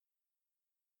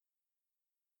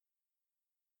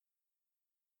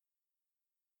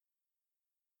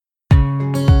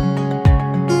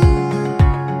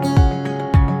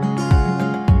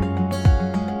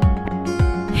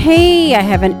Hey, I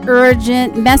have an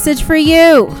urgent message for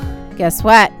you. Guess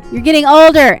what? You're getting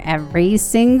older every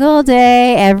single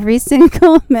day, every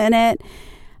single minute.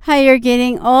 How you're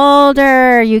getting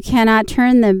older. You cannot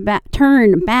turn back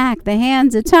the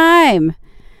hands of time.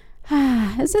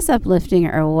 Is this uplifting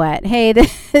or what? Hey,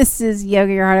 this is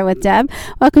Yoga Your Heart Out with Deb.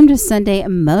 Welcome to Sunday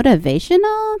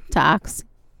Motivational Talks.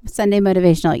 Sunday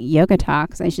Motivational Yoga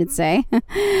Talks, I should say.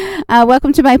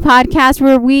 Welcome to my podcast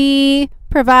where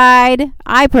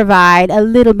I provide a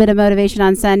little bit of motivation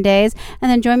on Sundays,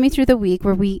 and then join me through the week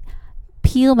where we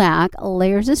peel back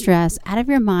layers of stress out of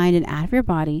your mind and out of your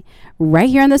body right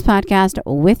here on this podcast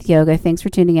with yoga. Thanks for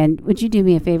tuning in. Would you do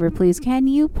me a favor, please? Can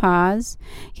you pause?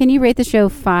 Can you rate the show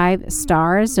 5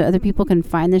 stars so other people can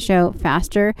find the show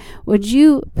faster? Would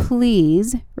you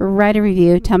please write a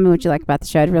review? Tell me what you like about the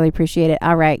show. I'd really appreciate it.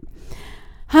 All right.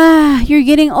 You're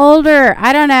getting older.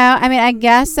 I don't know. I mean, I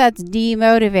guess that's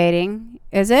demotivating.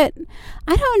 Is it?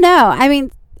 I don't know. I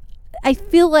mean, I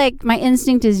feel like my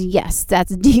instinct is yes,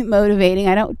 that's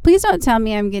demotivating. Please don't tell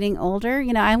me I'm getting older.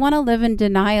 You know, I want to live in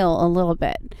denial a little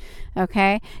bit.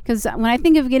 Okay. Because when I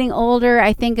think of getting older,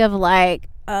 I think of like,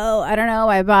 oh, I don't know,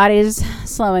 my body's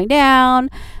slowing down.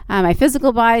 My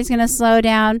physical body's going to slow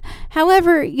down.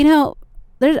 However, you know,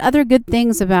 there's other good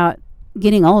things about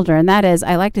getting older. And that is,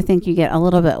 I like to think you get a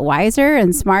little bit wiser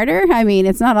and smarter. I mean,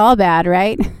 it's not all bad,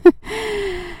 right?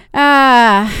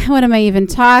 What am I even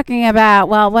talking about?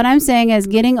 Well, what I'm saying is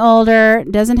getting older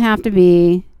doesn't have to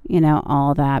be,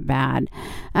 all that bad.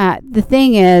 The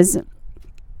thing is,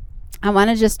 I want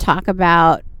to just talk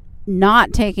about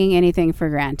not taking anything for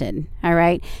granted. All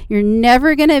right. You're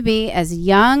never going to be as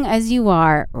young as you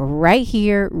are right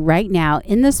here, right now,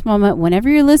 in this moment. Whenever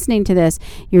you're listening to this,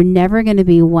 you're never going to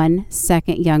be 1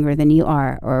 second younger than you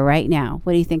are or right now.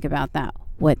 What do you think about that?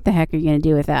 What the heck are you going to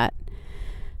do with that?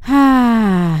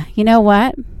 You know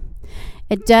what?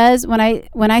 It does. When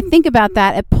I think about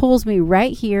that, it pulls me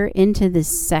right here into this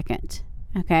second.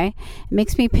 Okay. It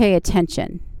makes me pay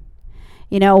attention.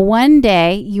 One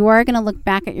day you are going to look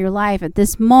back at your life at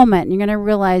this moment and you're going to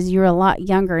realize you're a lot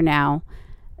younger now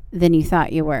than you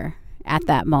thought you were at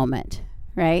that moment.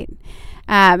 Right.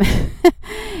 And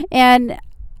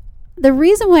the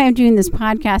reason why I'm doing this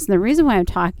podcast and the reason why I'm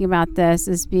talking about this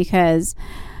is because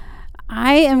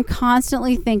I am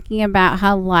constantly thinking about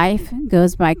how life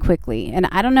goes by quickly. And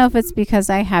I don't know if it's because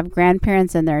I have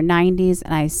grandparents in their 90s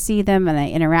and I see them and I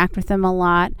interact with them a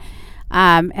lot.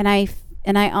 And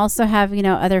I also have,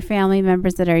 other family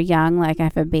members that are young. Like I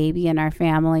have a baby in our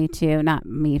family too. Not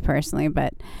me personally,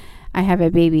 but I have a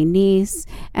baby niece.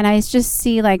 And I just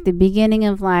see like the beginning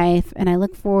of life and I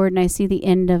look forward and I see the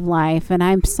end of life. And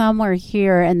I'm somewhere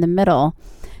here in the middle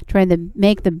trying to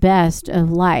make the best of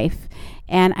life.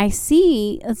 And I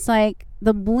see it's like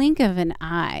the blink of an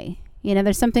eye.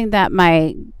 There's something that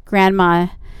my grandma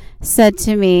said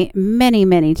to me many,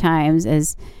 many times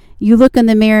is you look in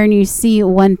the mirror and you see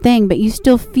one thing, but you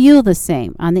still feel the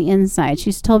same on the inside.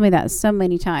 She's told me that so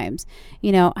many times.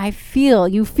 You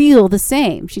feel the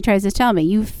same. She tries to tell me,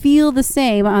 you feel the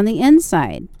same on the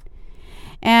inside.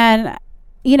 And,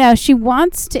 she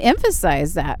wants to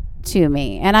emphasize that to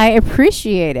me. And I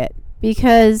appreciate it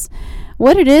because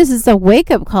what it is a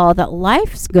wake-up call that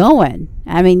life's going.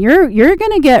 I mean, you're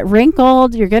going to get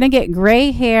wrinkled. You're going to get gray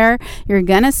hair. You're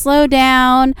going to slow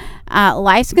down.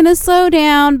 Life's going to slow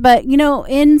down. But,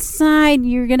 inside,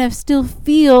 you're going to still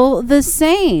feel the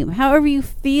same. However you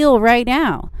feel right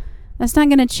now. That's not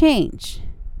going to change.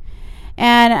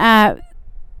 And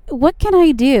what can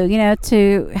I do,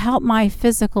 to help my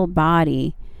physical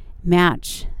body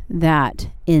match that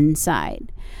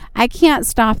inside? I can't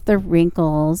stop the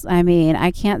wrinkles. I mean,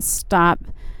 I can't stop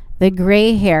the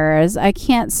gray hairs. I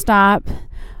can't stop,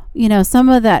 some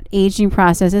of that aging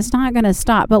process. It's not going to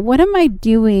stop. But what am I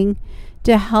doing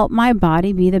to help my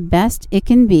body be the best it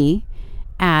can be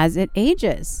as it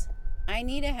ages? I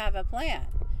need to have a plan.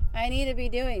 I need to be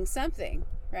doing something,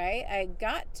 right? I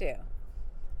got to.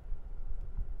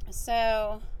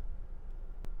 So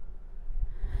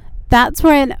that's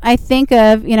when I think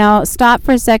of, stop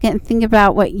for a second and think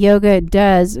about what yoga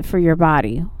does for your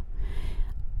body.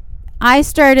 I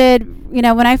started,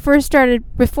 before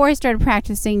I started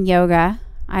practicing yoga,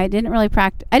 I didn't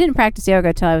practice yoga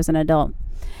until I was an adult.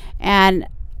 And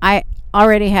I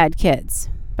already had kids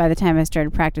by the time I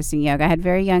started practicing yoga. I had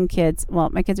very young kids. Well,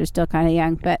 my kids are still kind of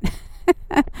young, but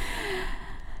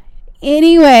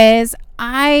anyways,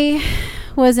 I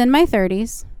was in my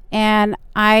 30s and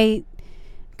I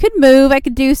could move. I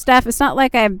could do stuff. It's not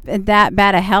like I'm that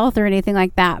bad of health or anything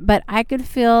like that, but I could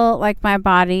feel like my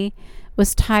body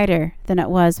was tighter than it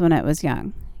was when I was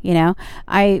young.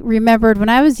 I remembered when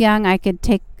I was young, I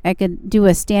could do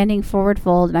a standing forward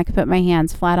fold, and I could put my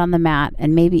hands flat on the mat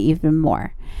and maybe even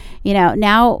more.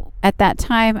 Now at that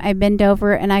time I bend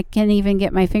over and I can even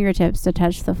get my fingertips to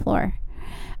touch the floor.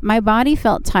 My body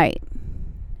felt tight.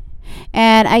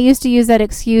 And I used to use that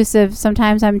excuse of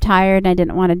sometimes I'm tired and I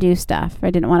didn't want to do stuff. I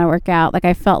didn't want to work out. Like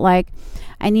I felt like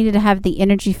I needed to have the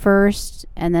energy first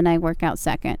and then I work out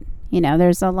second.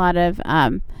 There's a lot of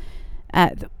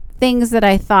things that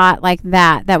I thought like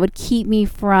that would keep me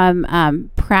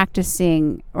from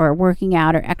practicing or working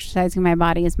out or exercising my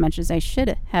body as much as I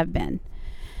should have been.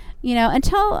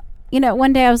 Until,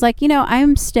 one day I was like,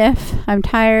 I'm stiff. I'm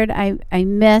tired. I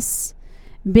miss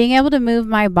being able to move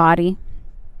my body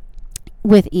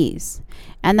with ease.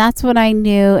 And that's what I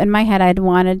knew in my head. I'd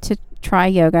wanted to try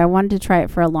yoga. I wanted to try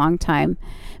it for a long time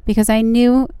because I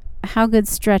knew how good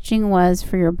stretching was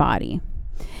for your body.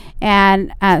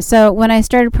 And so when I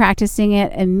started practicing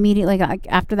it immediately, like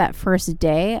after that first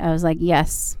day, I was like,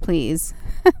 yes, please,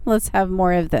 let's have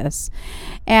more of this.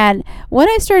 And what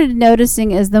I started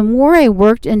noticing is the more I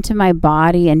worked into my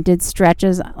body and did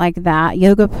stretches like that,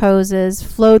 yoga poses,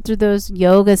 flowed through those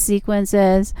yoga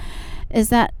sequences, is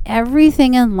that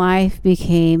everything in life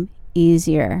became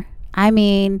easier. I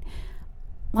mean,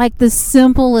 like the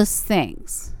simplest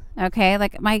things. Okay,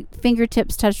 like my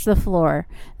fingertips touched the floor,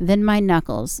 then my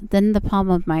knuckles, then the palm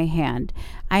of my hand.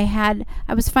 I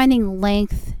was finding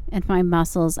length in my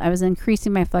muscles. I was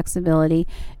increasing my flexibility.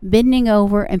 Bending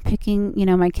over and picking,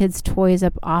 my kids' toys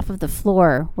up off of the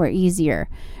floor were easier.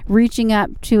 Reaching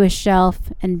up to a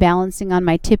shelf and balancing on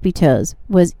my tippy toes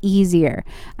was easier.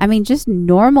 I mean, just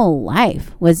normal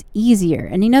life was easier.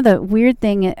 And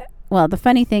the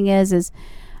funny thing is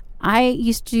I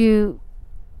used to,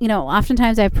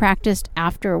 oftentimes I practiced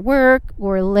after work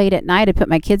or late at night. I'd put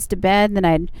my kids to bed, then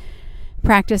I'd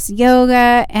practice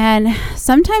yoga. And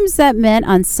sometimes that meant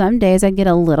on some days I'd get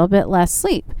a little bit less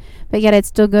sleep, but yet I'd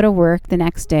still go to work the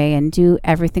next day and do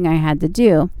everything I had to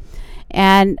do.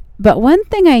 But one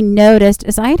thing I noticed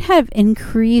is I'd have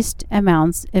increased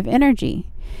amounts of energy.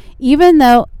 Even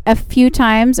though a few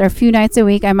times or a few nights a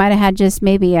week, I might have had just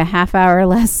maybe a half hour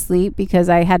less sleep because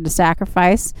I had to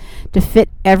sacrifice to fit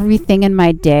everything in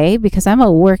my day because I'm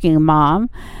a working mom,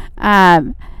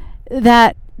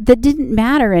 that didn't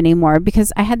matter anymore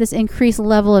because I had this increased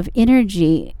level of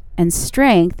energy and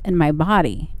strength in my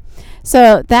body.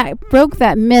 So that broke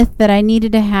that myth that I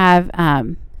needed to have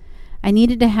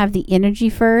the energy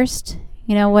first.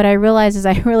 What I realized is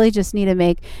I really just need to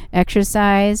make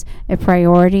exercise a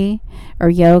priority, or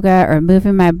yoga or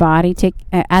moving my body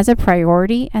as a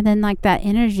priority, and then like that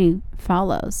energy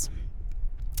follows.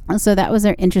 So that was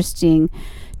an interesting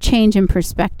change in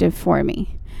perspective for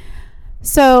me.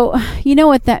 So you know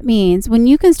what that means. When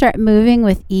you can start moving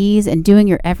with ease and doing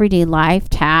your everyday life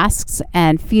tasks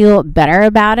and feel better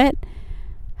about it,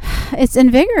 it's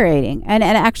invigorating and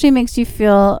it actually makes you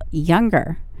feel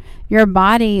younger. Your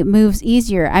body moves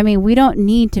easier. I mean, we don't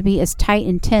need to be as tight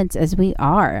and tense as we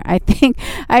are. I think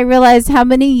I realized how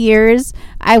many years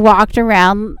I walked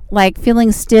around like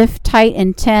feeling stiff, tight,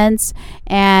 and tense,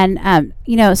 and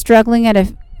struggling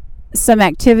at some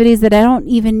activities that I don't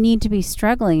even need to be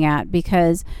struggling at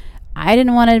because I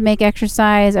didn't want to make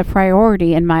exercise a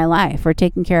priority in my life or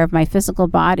taking care of my physical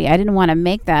body. I didn't want to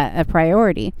make that a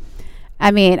priority. I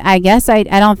mean, I guess I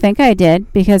don't think I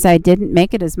did because I didn't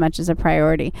make it as much as a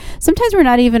priority. Sometimes we're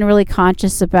not even really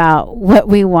conscious about what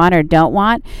we want or don't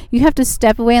want. You have to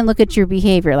step away and look at your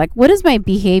behavior. Like, what is my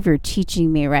behavior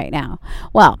teaching me right now?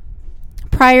 Well,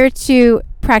 prior to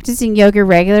practicing yoga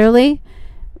regularly,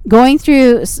 going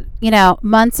through,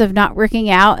 months of not working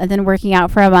out and then working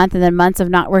out for a month and then months of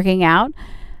not working out,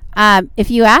 if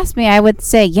you ask me, I would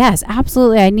say, yes,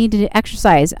 absolutely. I need to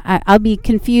exercise. I'll be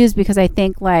confused because I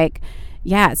think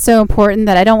it's so important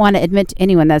that I don't want to admit to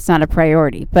anyone that's not a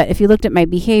priority. But if you looked at my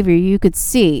behavior, you could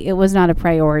see it was not a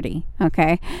priority.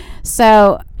 Okay.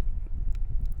 So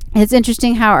it's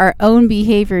interesting how our own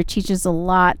behavior teaches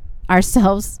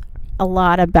ourselves a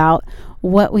lot about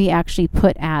what we actually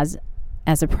put as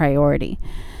a priority.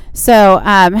 So,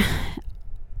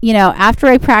 after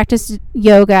I practiced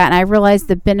yoga and I realized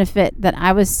the benefit that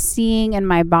I was seeing in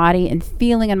my body and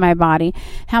feeling in my body,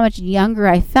 how much younger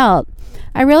I felt,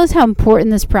 I realized how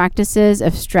important this practice is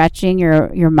of stretching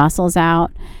your muscles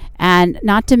out, and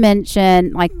not to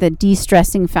mention like the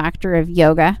de-stressing factor of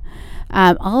yoga.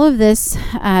 All of this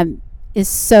is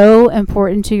so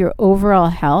important to your overall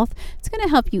health. It's going to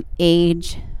help you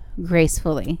age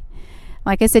gracefully.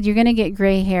 Like I said, you're going to get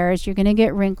gray hairs, you're going to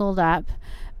get wrinkled up,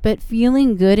 But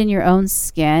feeling good in your own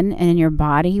skin and in your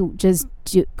body, just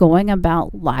going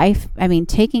about life. I mean,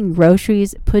 taking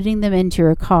groceries, putting them into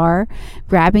your car,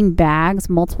 grabbing bags,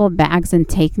 multiple bags, and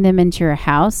taking them into your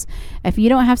house. If you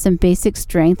don't have some basic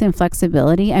strength and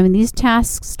flexibility, I mean, these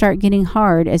tasks start getting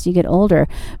hard as you get older.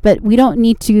 But we don't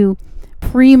need to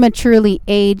prematurely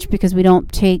age because we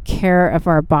don't take care of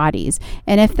our bodies.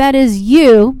 And if that is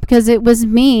you, because it was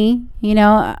me,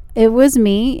 it was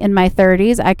me in my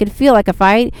 30s, I could feel like if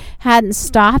I hadn't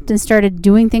stopped and started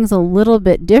doing things a little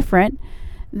bit different,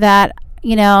 that,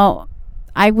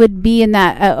 I would be in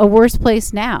that a worse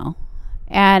place now.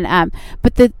 And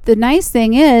but the nice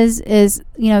thing is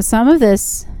some of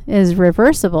this is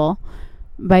reversible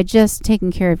by just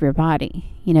taking care of your body.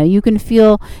 You can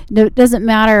feel, it doesn't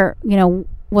matter,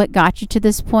 what got you to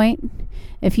this point.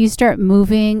 If you start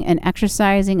moving and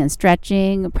exercising and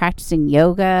stretching, practicing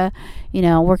yoga,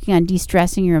 working on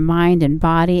de-stressing your mind and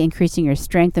body, increasing your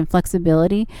strength and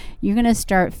flexibility, you're going to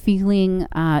start feeling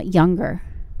younger.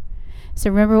 So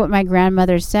remember what my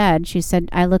grandmother said. She said,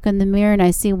 I look in the mirror and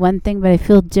I see one thing, but I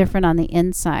feel different on the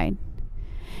inside.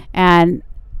 And,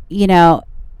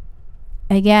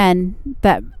 again,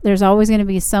 that there's always going to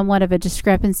be somewhat of a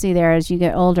discrepancy there as you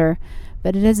get older,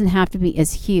 but it doesn't have to be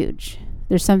as huge.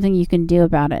 There's something you can do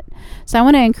about it. So I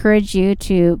want to encourage you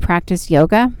to practice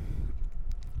yoga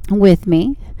with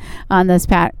me on this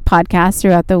podcast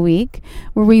throughout the week,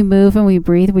 where we move and we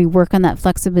breathe. We work on that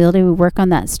flexibility. We work on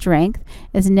that strength.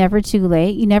 It's never too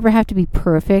late. You never have to be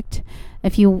perfect.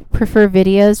 If you prefer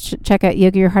videos, check out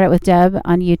Yoga Your Heart Out with Deb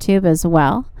on YouTube as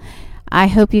well. I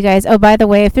hope you guys, by the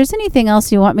way, if there's anything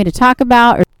else you want me to talk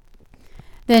about,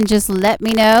 then just let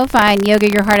me know. Find Yoga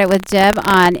Your Heart Out with Deb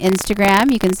on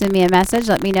Instagram. You can send me a message.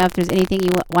 Let me know if there's anything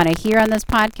you want to hear on this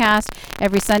podcast.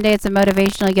 Every Sunday, it's a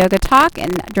motivational yoga talk.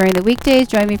 And during the weekdays,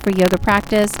 join me for yoga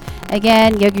practice.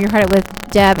 Again, Yoga Your Heart Out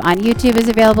with Deb on YouTube is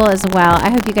available as well. I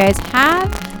hope you guys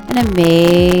have an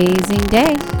amazing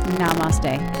day.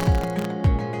 Namaste.